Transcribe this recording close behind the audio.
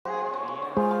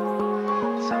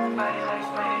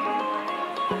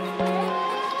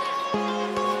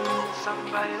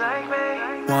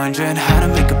Wondering how to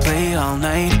make a play all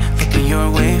night, looking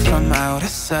your way from out of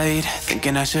sight,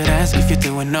 thinking I should ask if you're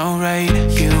doing alright.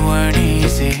 You weren't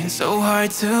easy, so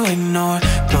hard to ignore.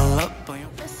 Pull up on your...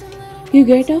 You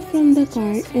get off from the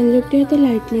car and looked at the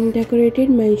lightning decorated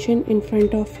mansion in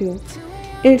front of you.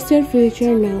 It's your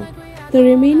future now. The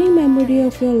remaining memory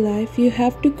of your life you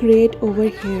have to create over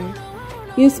here.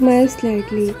 You smile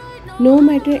slightly. No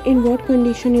matter in what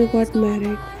condition you got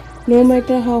married, no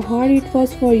matter how hard it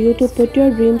was for you to put your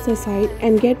dreams aside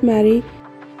and get married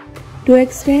to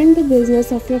extend the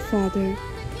business of your father,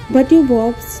 but you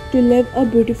vowed to live a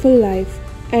beautiful life,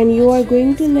 and you are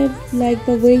going to live like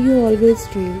the way you always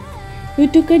dreamed. You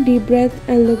took a deep breath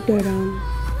and looked around.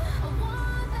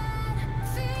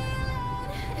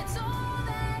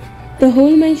 The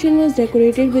whole mansion was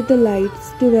decorated with the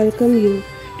lights to welcome you,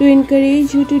 to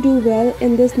encourage you to do well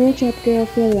in this new chapter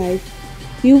of your life.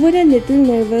 You were a little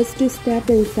nervous to step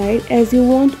inside as you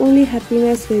want only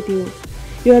happiness with you.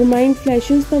 Your mind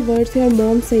flashes the words your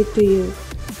mom said to you.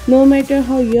 No matter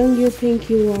how young you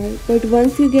think you are, but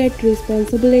once you get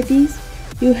responsibilities,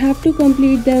 you have to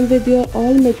complete them with your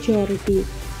all maturity.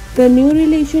 The new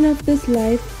relation of this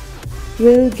life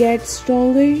will get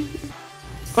stronger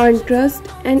on trust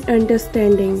and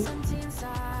understanding.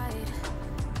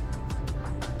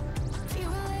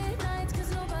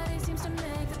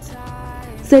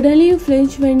 Suddenly you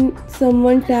flinched when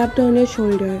someone tapped on your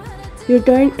shoulder. You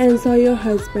turned and saw your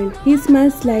husband. He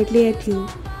smiled slightly at you.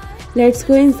 "Let's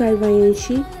go inside,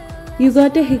 Vayanshi." You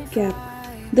got a hiccup,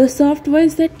 the soft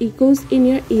voice that echoes in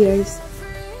your ears.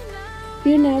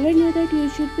 You never knew that you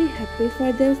should be happy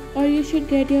for this or you should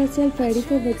get yourself ready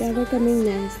for whatever coming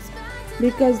next,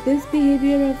 because this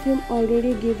behavior of him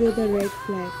already gave you the red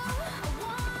flag.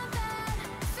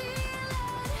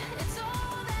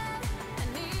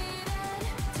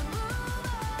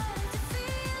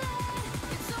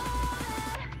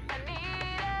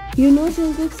 You know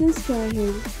Jungkook since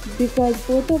childhood because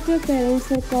both of your parents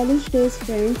were college days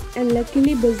friends and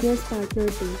luckily business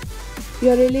partners too.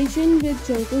 Your relation with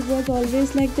Jungkook was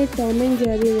always like the Tom and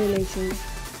Jerry relation.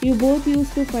 You both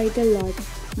used to fight a lot,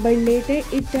 but later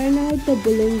it turned out the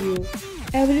bullying you.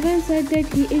 Everyone said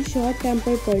that he is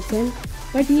short-tempered person,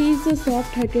 but he is so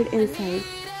soft-hearted inside.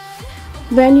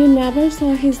 When you never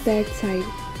saw his bad side,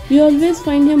 you always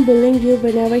find him bullying you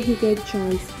whenever he gets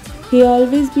chance. He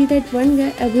always be that one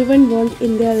guy everyone wants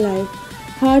in their life,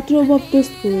 heartthrob of the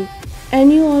school,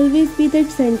 and you always be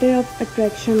that center of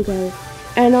attraction girl,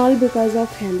 and all because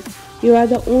of him. You are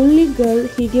the only girl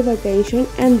he give attention,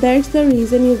 and that's the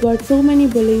reason you got so many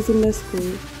bullies in the school.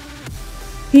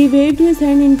 He waved his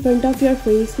hand in front of your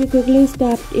face. You quickly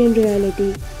stepped in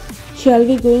reality.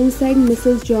 "Shall we go inside,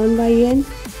 Mrs. John Ryan?"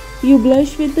 You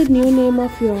blushed with the new name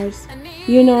of yours.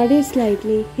 You nodded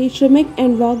slightly. He shrugged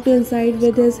and walked inside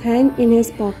with his hand in his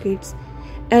pockets.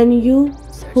 And you,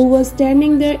 who was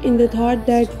standing there in the thought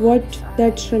that what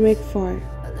that shrugged for.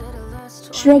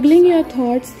 Struggling your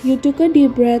thoughts, you took a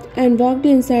deep breath and walked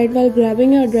inside while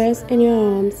grabbing your dress in your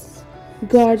arms.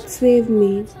 God save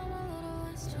me.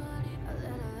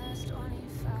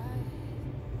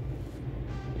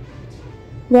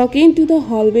 Walking to the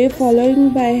hallway following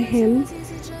by him,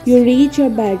 you reach your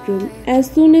bedroom. As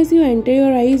soon as you enter, your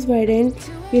eyes widened.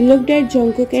 You looked at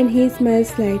Jungkook and he smiled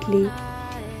slightly.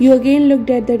 You again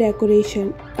looked at the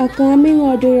decoration, a calming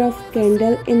odor of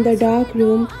candle in the dark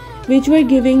room which were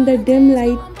giving the dim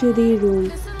light to the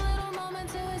room.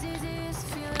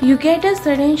 You get a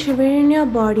sudden shiver in your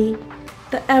body.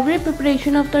 Every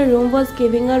preparation of the room was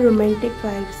giving a romantic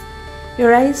vibes.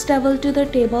 Your eyes traveled to the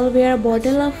table where a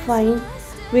bottle of wine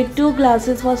with 2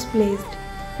 glasses was placed.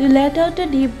 You let out a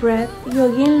deep breath. You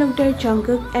again looked at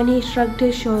Jungkook and he shrugged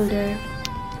his shoulder.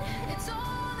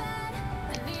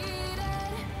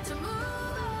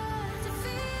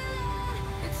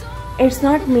 "It's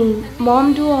not me.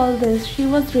 Mom do all this. She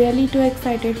was really too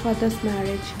excited for this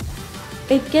marriage.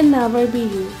 It can never be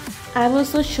you." I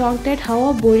was so shocked at how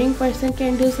a boring person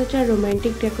can do such a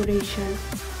romantic decoration.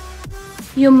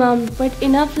 You mummed, but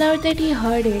enough loud that he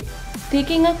heard it.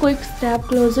 Taking a quick step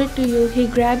closer to you, he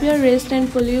grabbed your wrist and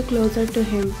pulled you closer to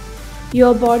him. Your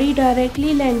body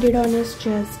directly landed on his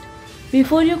chest.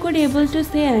 Before you could able to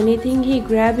say anything, he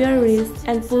grabbed your wrist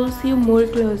and pulls you more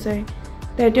closer,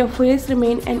 that your face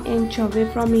remained an inch away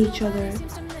from each other.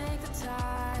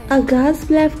 A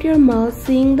gasp left your mouth,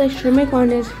 seeing the shrimp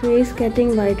on his face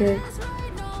getting wider.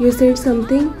 You said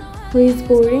something? Who is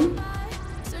boring?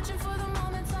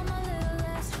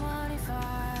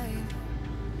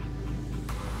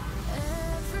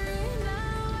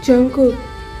 Jungkook,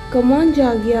 come on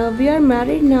Jagya, we are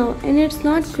married now and it's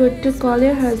not good to call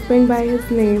your husband by his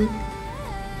name.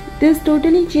 This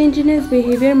totally change in his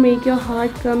behavior make your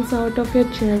heart comes out of your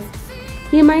chest.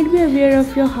 He might be aware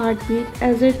of your heartbeat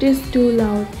as it is too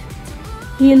loud.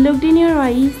 He looked in your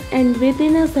eyes and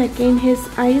within a second his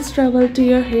eyes traveled to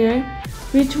your hair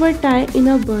which were tied in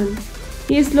a bun.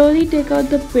 He slowly took out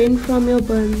the pin from your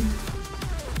bun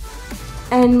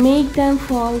and make them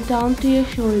fall down to your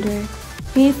shoulder.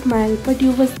 He smiled, but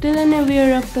you were still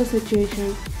unaware of the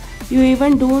situation. You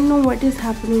even don't know what is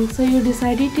happening, so you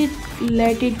decided to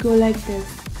let it go like this.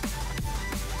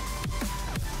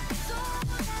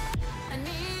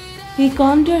 He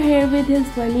combed your hair with his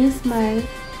funny smile,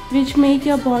 which made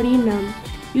your body numb.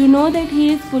 You know that he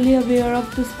is fully aware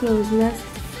of this closeness.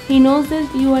 He knows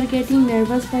that you are getting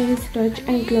nervous by his touch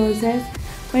and closeness,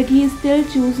 but he still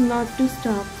chooses not to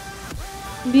stop.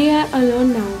 We are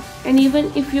alone now, and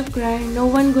even if you cry, no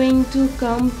one going to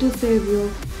come to save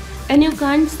you. And you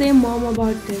can't say mom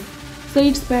about this. So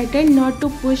it's better not to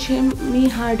push me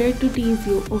harder to tease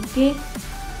you, okay?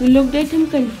 You looked at him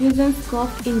confused and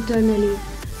scoffed internally.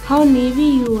 How naive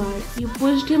you are. You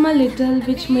pushed him a little,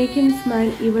 which made him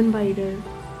smile even wider.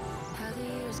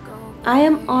 I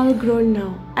am all grown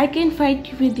now. I can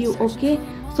fight with you, okay?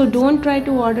 So don't try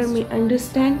to order me,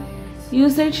 understand? You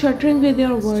said, shuddering with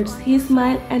your words. He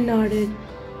smiled and nodded.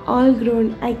 All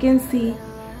grown, I can see.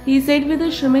 He said with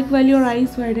a shrug while your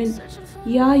eyes widened.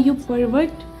 Yeah, you pervert.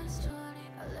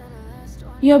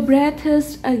 Your breath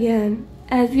hissed again.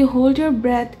 As you hold your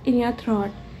breath in your throat,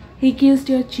 he kissed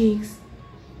your cheeks.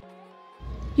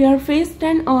 Your face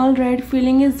turned all red,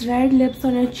 feeling his red lips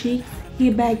on your cheeks.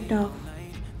 He backed off.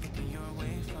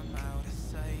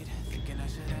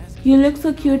 You look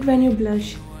so cute when you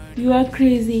blush. You are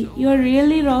crazy. You are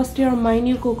really lost your mind,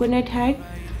 you coconut head.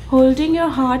 Holding your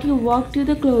heart, you walked to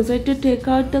the closet to take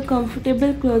out the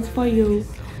comfortable clothes for you.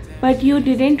 But you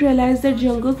didn't realize that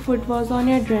Jungkook foot was on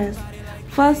your dress.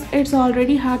 First, it's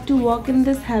already hard to walk in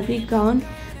this heavy gown,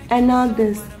 and now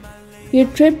this. You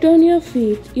tripped on your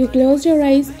feet. You closed your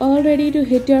eyes, all ready to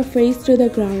hit your face to the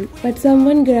ground. But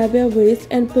someone grabbed your waist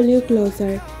and pulled you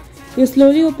closer. You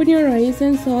slowly opened your eyes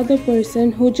and saw the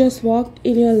person who just walked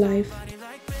in your life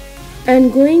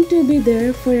and going to be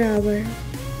there forever.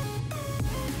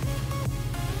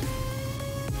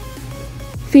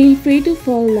 Feel free to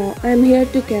fall now. I am here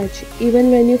to catch,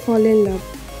 even when you fall in love.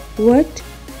 What?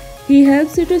 He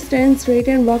helps you to stand straight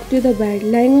and walk to the bed.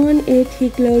 Lying on it, he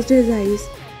closed his eyes.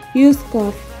 You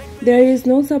scoffed. There is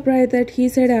no surprise that he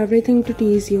said everything to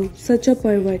tease you. Such a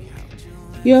pervert.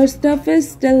 Your stuff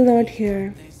is still not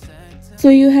here. So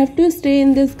you have to stay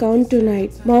in this gown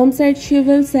tonight. Mom said she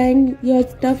will send your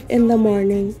stuff in the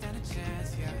morning.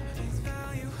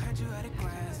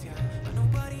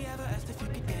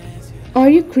 Are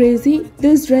you crazy?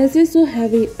 This dress is so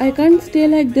heavy. I can't stay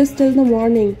like this till the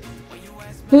morning.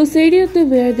 Who said you have to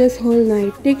wear this whole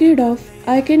night? Take it off.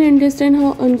 I can understand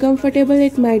how uncomfortable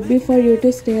it might be for you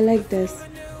to stay like this.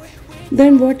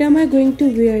 Then what am I going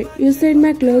to wear? You said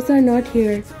my clothes are not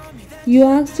here. You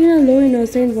asked in a low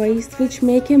innocent voice which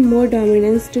made him more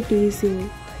dominant to tease you.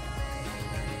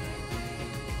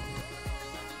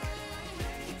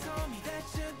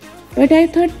 But I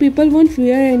thought people won't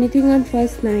wear anything on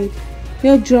first night.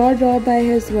 Your jaw dropped by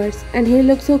his words and he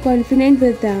looked so confident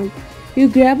with them. You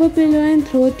grab a pillow and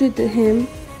throw it to him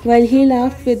while he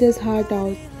laughed with his heart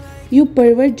out. You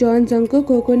pervert John Jungkook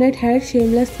coconut head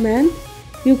shameless man.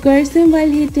 You curse him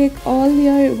while he take all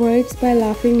your words by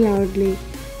laughing loudly.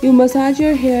 You massage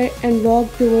your hair and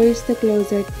walk towards the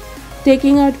closet,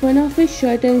 taking out one of his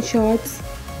shirt and shorts.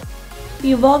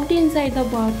 You walked inside the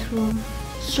bathroom,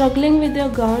 struggling with your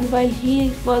gown while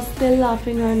he was still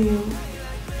laughing on you.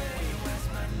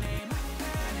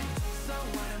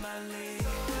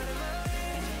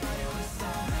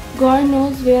 God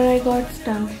knows where I got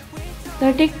stuck.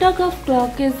 The tick-tock of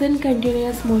clock is in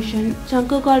continuous motion.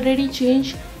 Jungkook already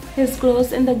changed his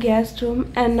clothes in the guest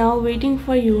room and now waiting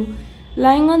for you,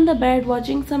 lying on the bed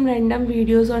watching some random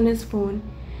videos on his phone.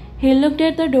 He looked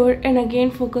at the door and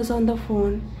again focused on the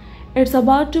phone. It's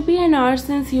about to be an hour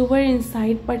since you were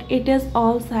inside, but it is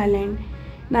all silent.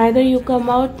 Neither you come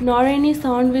out nor any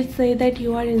sound which say that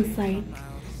you are inside.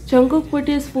 Jungkook put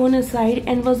his phone aside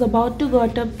and was about to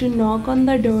get up to knock on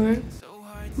the door.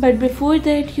 But before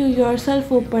that, you yourself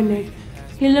opened it.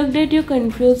 He looked at you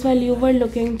confused while you were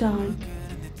looking down.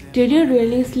 Did you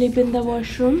really sleep in the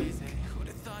washroom?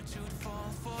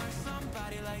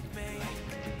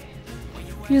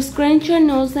 You scrunched your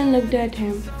nose and looked at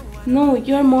him. No,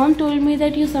 your mom told me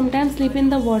that you sometimes sleep in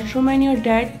the washroom and your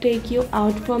dad take you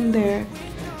out from there.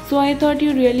 So I thought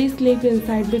you really sleep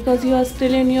inside because you are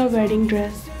still in your wedding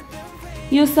dress.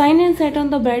 You sighed and sat on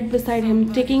the bed beside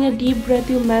him. Taking a deep breath,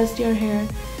 you messed your hair.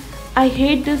 I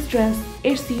hate this dress.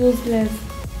 It's useless.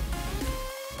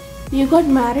 You got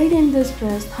married in this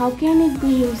dress. How can it be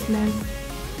useless?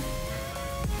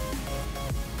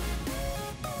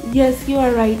 Yes, you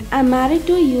are right. I'm married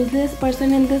to a useless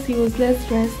person in this useless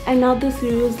dress and now this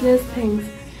useless things.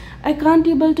 I can't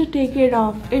able to take it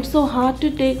off. It's so hard to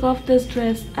take off this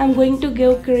dress. I'm going to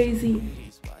go crazy.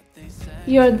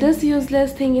 Your this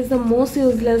useless thing is the most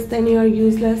useless than your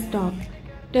useless top.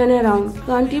 Turn around.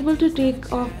 Can't able to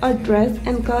take off a dress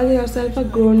and call yourself a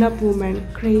grown-up woman.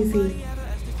 Crazy.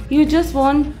 You just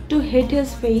want to hit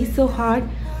his face so hard,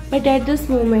 but at this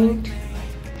moment,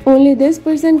 only this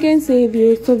person can save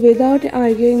you, so without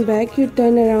arguing back, you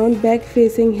turn around back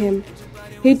facing him.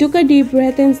 He took a deep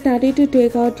breath and started to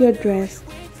take out your dress.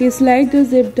 He slid the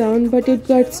zip down, but it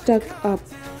got stuck up.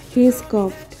 He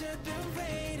scoffed.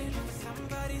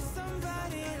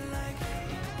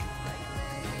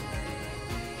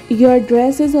 Your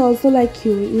dress is also like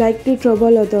you, like to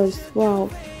trouble others. Wow.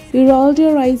 You rolled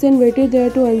your eyes and waited there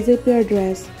to unzip your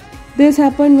dress. This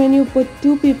happened when you put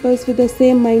two people with the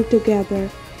same mind together.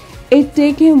 It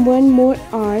took him one more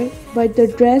hour, but the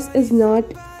dress is not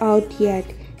out yet.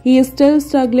 He is still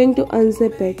struggling to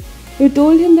unzip it. You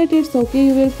told him that it's okay,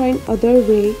 you will find other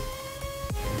way.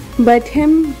 But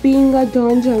him, being a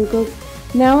Don Jungkook,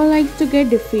 never likes to get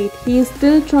defeat. He is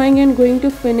still trying and going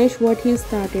to finish what he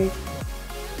started.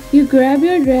 You grab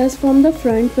your dress from the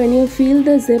front when you feel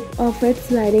the zip of it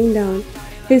sliding down.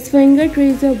 His finger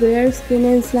traces your bare skin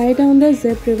and slide down the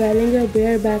zip, revealing your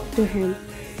bare back to him.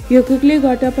 You quickly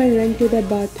got up and ran to the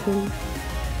bathroom.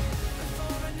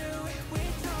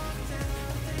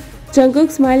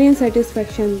 Jungkook smiled in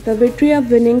satisfaction. The victory of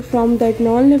winning from that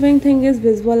non-living thing is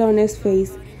visible on his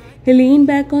face. He leaned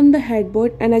back on the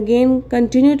headboard and again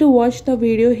continued to watch the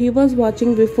video he was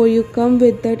watching before you come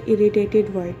with that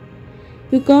irritated word.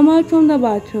 You come out from the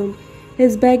bathroom.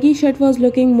 His baggy shirt was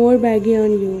looking more baggy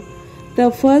on you. The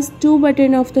first two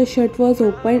buttons of the shirt was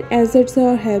open, as it's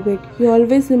your habit. You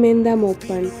always remain them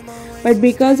open. But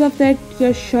because of that,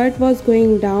 your shirt was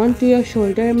going down to your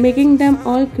shoulder, making them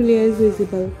all clearly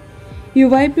visible. You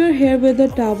wipe your hair with a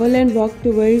towel and walk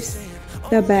towards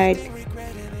the bed.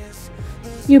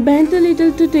 You bent a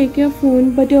little to take your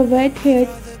phone, but your wet hair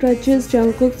touches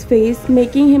Jungkook's face,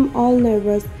 making him all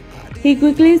nervous. He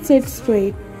quickly sits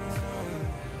straight.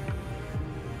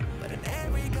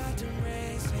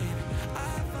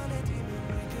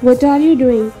 What are you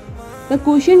doing? The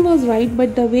question was right,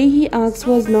 but the way he asked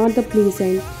was not the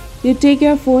pleasant. You take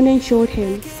your phone and showed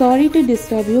him. Sorry to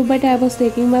disturb you, but I was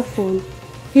taking my phone.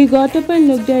 He got up and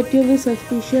looked at you with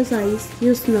suspicious eyes.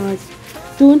 You snort.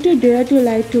 Don't you dare to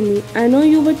lie to me. I know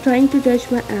you were trying to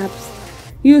touch my abs.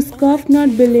 You scoffed,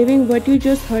 not believing what you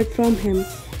just heard from him.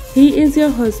 He is your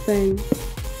husband.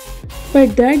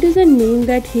 But that doesn't mean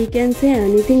that he can say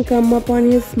anything come up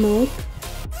on his mouth.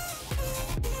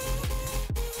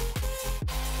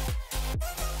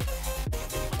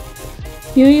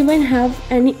 You even have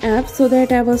any abs so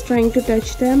that I was trying to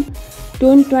touch them?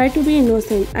 Don't try to be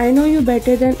innocent. I know you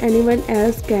better than anyone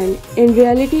else can. In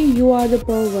reality, you are the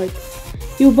pervert.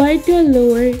 You bite your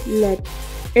lower lip.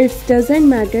 It doesn't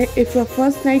matter if your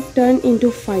first night turned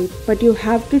into fight, but you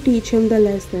have to teach him the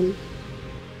lesson.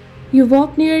 You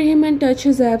walk near him and touch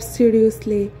his abs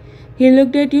seriously. He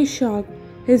looked at you shocked.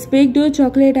 His big blue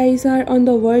chocolate eyes are on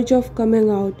the verge of coming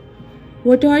out.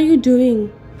 What are you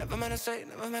doing?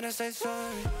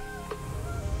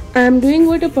 I'm doing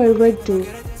what a pervert do.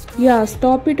 Yeah,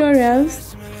 stop it or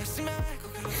else.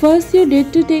 First you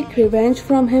did to take revenge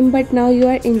from him, but now you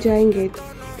are enjoying it.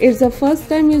 It's the first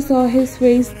time you saw his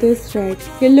face this red.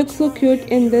 He looked so cute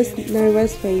in this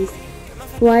nervous face.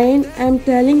 Ryan, I'm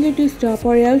telling you to stop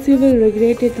or else you will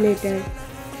regret it later.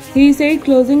 He said,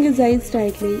 closing his eyes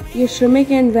tightly. You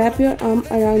shrink and wrap your arm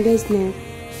around his neck.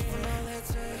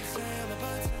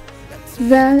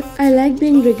 Well, I like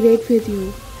being regret with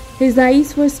you. His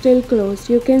eyes were still closed.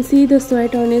 You can see the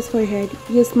sweat on his forehead.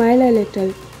 You smile a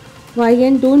little.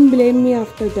 Ryan, don't blame me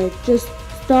after that. Just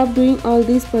stop doing all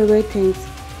these pervert things.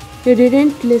 You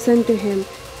didn't listen to him.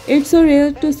 It's so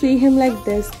rare to see him like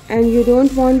this, and you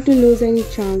don't want to lose any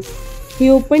chance. He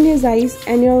opened his eyes,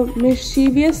 and your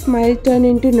mischievous smile turned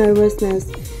into nervousness.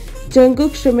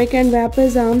 Jungkook shrank and wrapped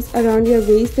his arms around your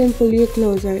waist and pulled you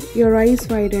closer. Your eyes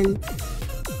widened.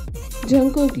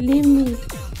 Jungkook, leave me.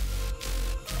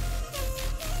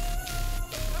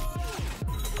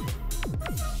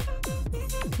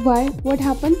 Why? What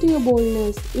happened to your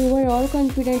boldness? You were all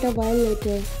confident a while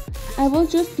later. I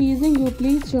was just teasing you,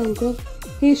 please, Jungkook.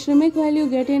 He shrank while you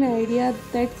get an idea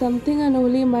that something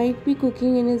unholy might be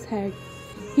cooking in his head.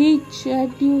 He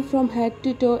checked you from head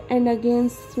to toe and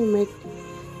again shrank.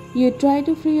 You try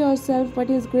to free yourself, but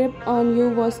his grip on you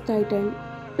was tightened.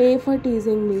 Pay for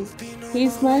teasing me. He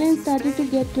smiled and started to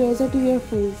get closer to your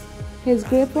face. His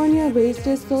grip on your waist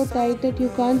is so tight that you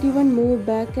can't even move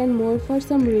back and more for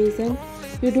some reason.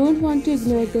 You don't want to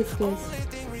ignore this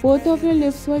kiss. Both of your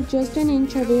lips were just an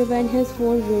inch away when his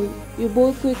phone rang. You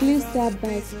both quickly stepped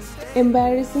back,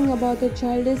 embarrassing about the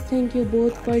childish thing you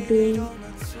both were doing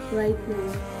right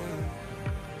now.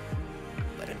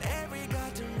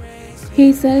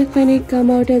 He said when it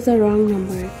came out as a wrong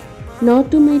number.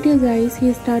 Not to meet his eyes,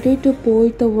 he started to pour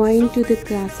the wine to the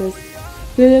glasses.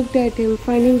 You looked at him,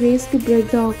 finding ways to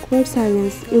break the awkward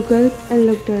silence. You gulped and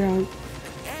looked around.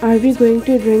 Are we going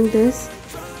to drink this?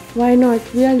 Why not?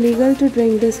 We are legal to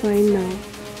drink this wine now.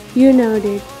 You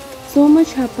nodded. So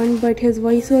much happened, but his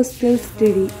voice was still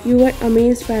steady. You were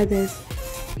amazed by this.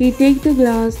 He took the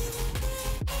glass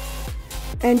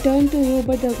and turned to you,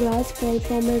 but the glass fell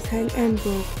from his hand and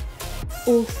broke.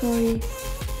 Oh, sorry.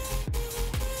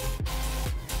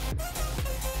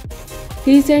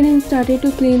 He said and started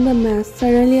to clean the mess.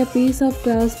 Suddenly a piece of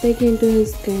glass bit into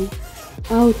his skin.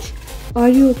 Ouch. Are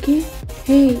you okay?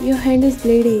 Hey, your hand is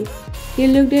bleeding. He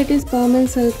looked at his palm and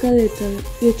sulked a little.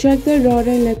 You checked the drawer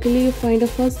and luckily you find a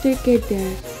first aid kit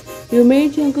there. You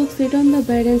made Jungkook sit on the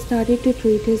bed and started to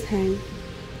treat his hand.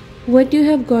 What you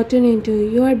have gotten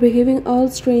into? You are behaving all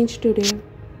strange today.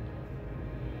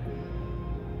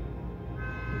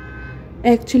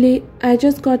 Actually, I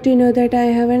just got to know that I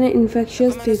have an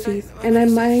infectious disease and I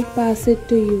might pass it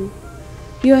to you.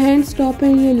 Your hand stopped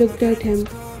and you looked at him.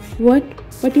 What?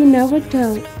 But you never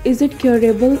tell. Is it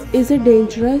curable? Is it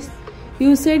dangerous?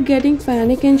 You said, getting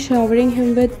panic and showering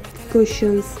him with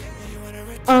cushions.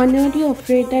 Aren't you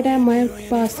afraid that I might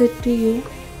pass it to you?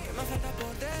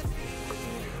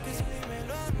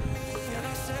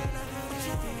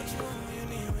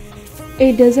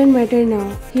 It doesn't matter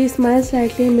now. He smiled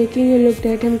slightly, making you look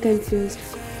at him confused.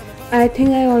 I think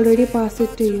I already passed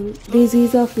it to you.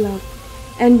 Disease of love.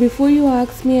 And before you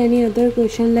ask me any other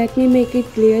question, let me make it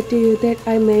clear to you that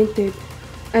I meant it.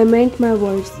 I meant my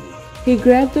words. He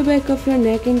grabbed the back of your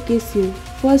neck and kissed you.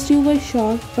 First you were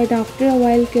shocked, but after a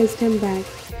while kissed him back.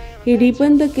 He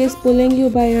deepened the kiss, pulling you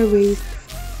by your waist.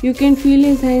 You can feel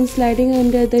his hand sliding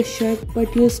under the shirt,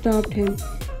 but you stopped him.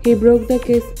 He broke the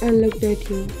kiss and looked at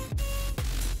you.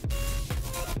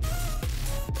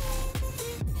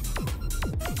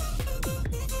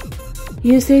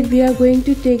 You said we are going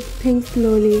to take things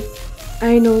slowly.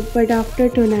 I know, but after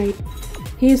tonight.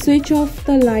 He switches off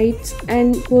the lights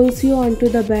and pulls you onto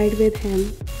the bed with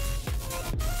him.